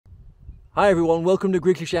Hi everyone, welcome to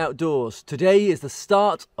Greeklish Outdoors. Today is the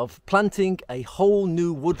start of planting a whole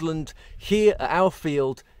new woodland here at our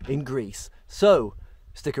field in Greece. So,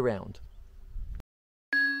 stick around.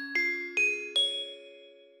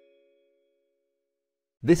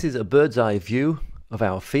 This is a bird's eye view of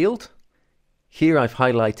our field. Here I've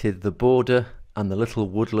highlighted the border and the little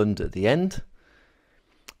woodland at the end.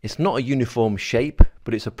 It's not a uniform shape,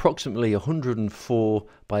 but it's approximately 104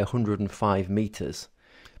 by 105 meters.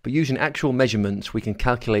 But using actual measurements, we can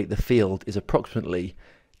calculate the field is approximately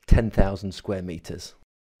 10,000 square meters.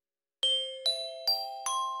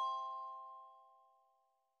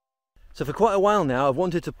 So for quite a while now, I've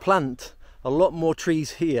wanted to plant a lot more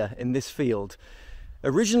trees here in this field.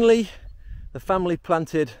 Originally, the family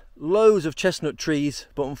planted loads of chestnut trees,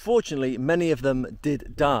 but unfortunately, many of them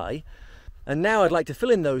did die. And now I'd like to fill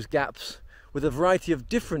in those gaps with a variety of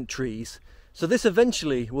different trees. So this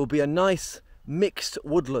eventually will be a nice mixed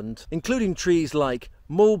woodland, including trees like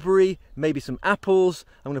mulberry, maybe some apples.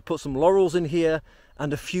 I'm going to put some laurels in here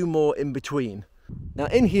and a few more in between. Now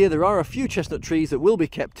in here there are a few chestnut trees that will be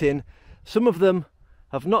kept in. Some of them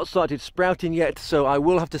have not started sprouting yet, so I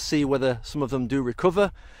will have to see whether some of them do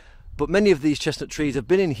recover. But many of these chestnut trees have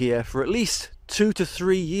been in here for at least 2 to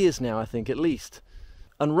 3 years now, I think, at least.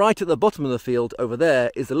 And right at the bottom of the field over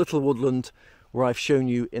there is the little woodland where I've shown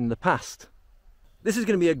you in the past. This is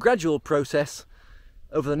going to be a gradual process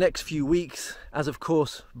over the next few weeks, as of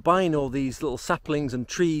course buying all these little saplings and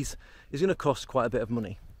trees is going to cost quite a bit of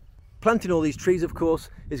money. Planting all these trees, of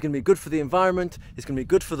course, is going to be good for the environment, it's going to be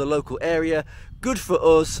good for the local area, good for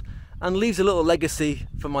us, and leaves a little legacy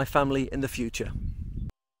for my family in the future.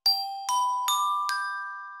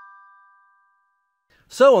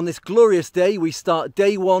 So on this glorious day, we start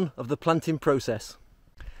day one of the planting process.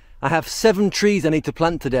 I have 7 trees I need to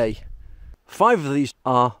plant today. 5 of these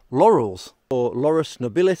are laurels, or Laurus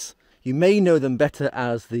nobilis. You may know them better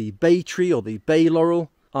as the bay tree or the bay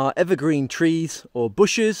laurel. Are evergreen trees or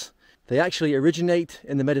bushes. They actually originate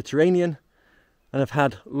in the Mediterranean and have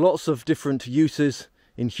had lots of different uses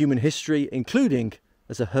in human history, including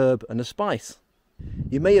as a herb and a spice.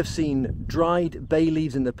 You may have seen dried bay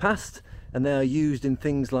leaves in the past, and they are used in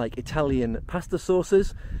things like Italian pasta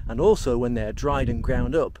sauces, and also when they're dried and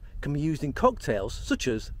ground up, can be used in cocktails such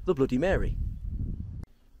as the Bloody Mary.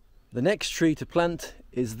 The next tree to plant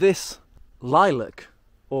is this lilac,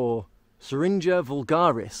 or Syringa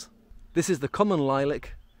vulgaris. This is the common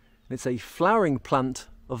lilac, and it's a flowering plant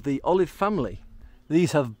of the olive family.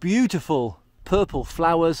 These have beautiful purple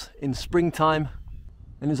flowers in springtime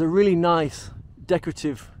and is a really nice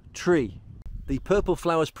decorative tree. The purple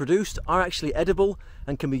flowers produced are actually edible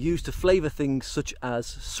and can be used to flavour things such as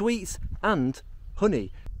sweets and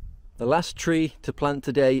honey. The last tree to plant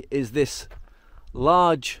today is this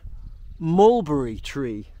large mulberry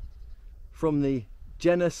tree from the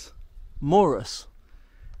genus Morus.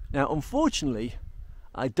 Now unfortunately,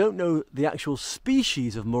 I don't know the actual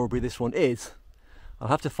species of mulberry this one is. I'll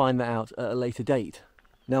have to find that out at a later date.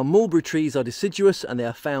 Now mulberry trees are deciduous and they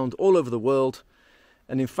are found all over the world,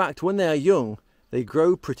 and in fact when they are young they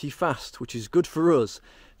grow pretty fast, which is good for us.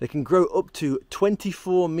 They can grow up to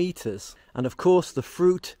 24 meters, and of course the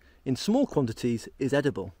fruit in small quantities is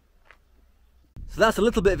edible. So that's a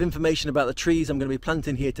little bit of information about the trees I'm going to be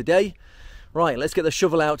planting here today. Right, let's get the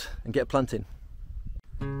shovel out and get planting.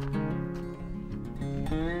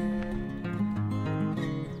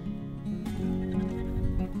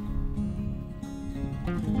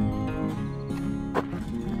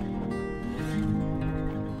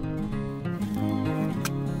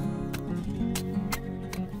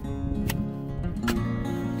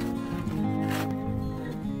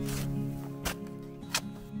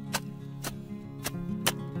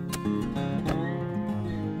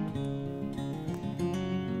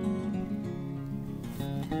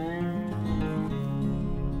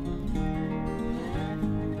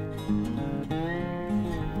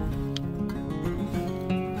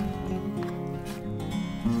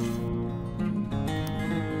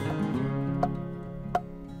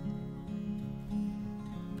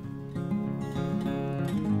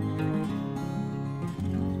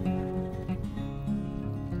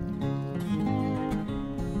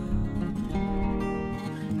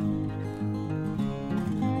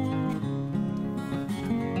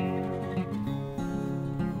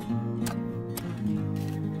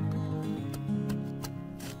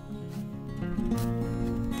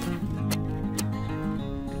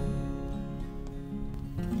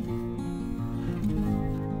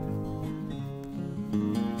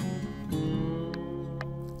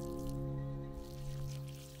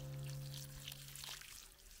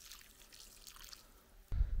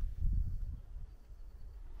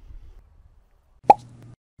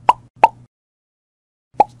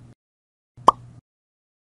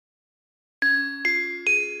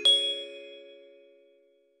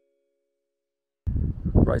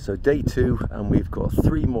 Right, so day 2 and we've got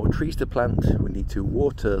 3 more trees to plant. We need to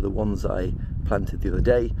water the ones I planted the other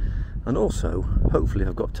day, and also hopefully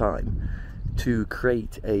I've got time to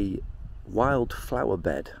create a wild flower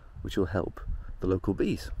bed which will help the local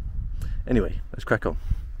bees. Anyway, let's crack on.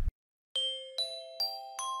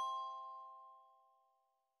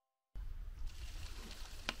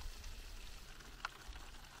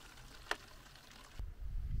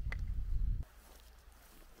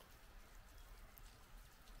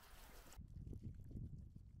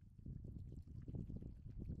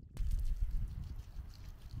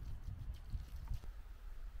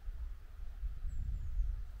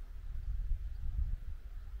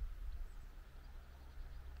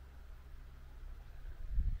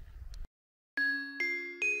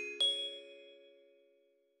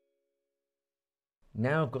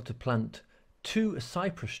 Now I've got to plant 2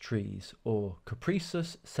 cypress trees, or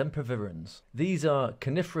Caprices sempervirens. These are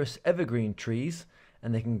coniferous evergreen trees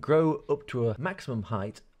and they can grow up to a maximum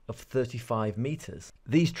height of 35 meters.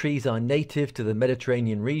 These trees are native to the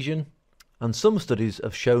Mediterranean region and some studies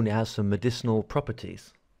have shown it has some medicinal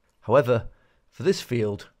properties. However, for this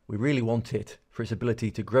field we really want it for its ability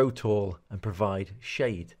to grow tall and provide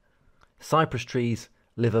shade. Cypress trees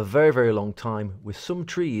live a very long time, with some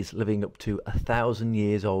trees living up to 1,000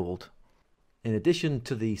 years old. In addition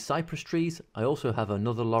to the cypress trees, I also have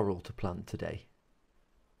another laurel to plant today.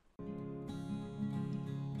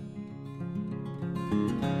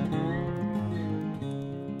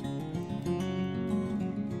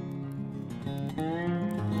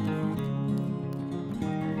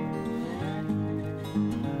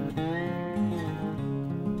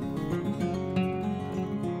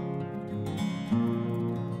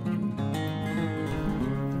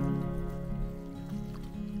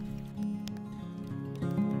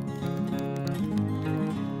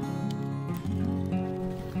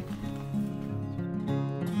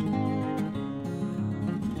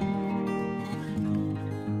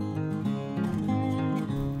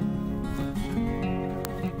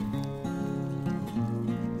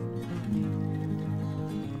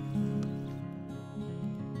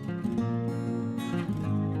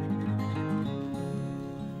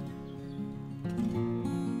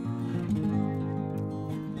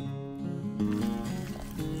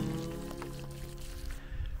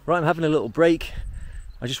 Right, I'm having a little break.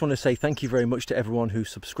 I just want to say thank you very much to everyone who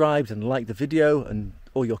subscribed and liked the video and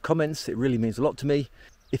all your comments. It really means a lot to me.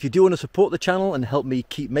 If you do want to support the channel and help me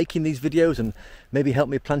keep making these videos and maybe help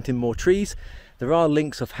me planting more trees, there are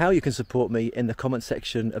links of how you can support me in the comment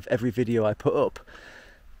section of every video I put up.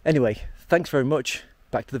 Anyway, thanks very much.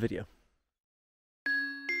 Back to the video.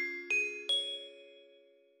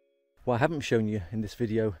 What I haven't shown you in this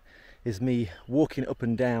video is me walking up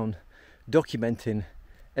and down, documenting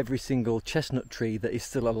every single chestnut tree that is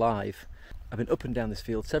still alive. I've been up and down this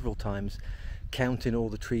field several times, counting all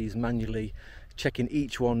the trees manually, checking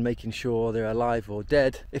each one, making sure they're alive or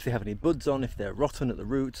dead, if they have any buds on, if they're rotten at the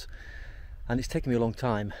roots, and it's taken me a long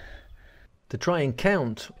time. To try and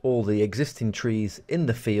count all the existing trees in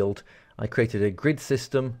the field, I created a grid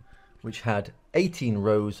system which had 18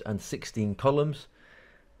 rows and 16 columns,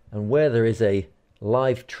 and where there is a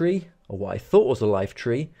live tree, or what I thought was a live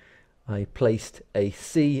tree, I placed a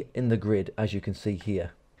C in the grid, as you can see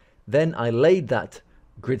here. Then I laid that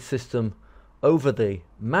grid system over the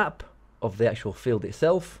map of the actual field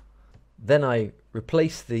itself. Then I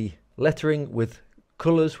replaced the lettering with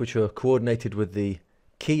colours which are coordinated with the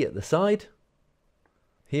key at the side.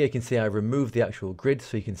 Here you can see I removed the actual grid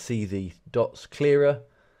so you can see the dots clearer.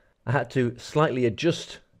 I had to slightly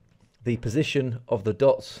adjust the position of the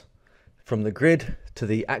dots from the grid to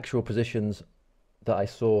the actual positions that I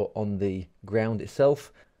saw on the ground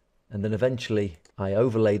itself, and then eventually I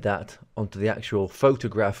overlaid that onto the actual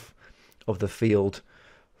photograph of the field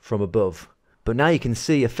from above. But now you can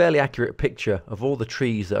see a fairly accurate picture of all the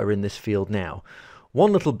trees that are in this field now.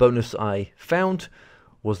 One little bonus I found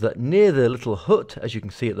was that near the little hut, as you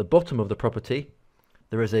can see at the bottom of the property,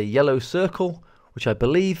 there is a yellow circle which I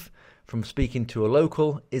believe, from speaking to a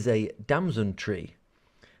local, is a damson tree.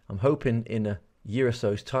 I'm hoping in a year or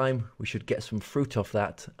so's time we should get some fruit off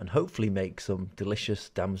that and hopefully make some delicious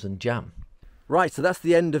damson jam. Right, so that's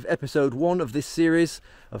the end of episode 1 of this series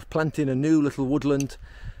of planting a new little woodland.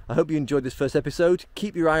 I hope you enjoyed this first episode.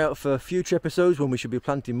 Keep your eye out for future episodes when we should be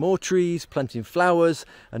planting more trees, planting flowers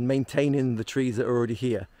and maintaining the trees that are already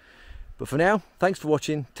here. But for now, thanks for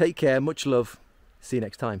watching, take care, much love, see you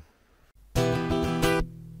next time.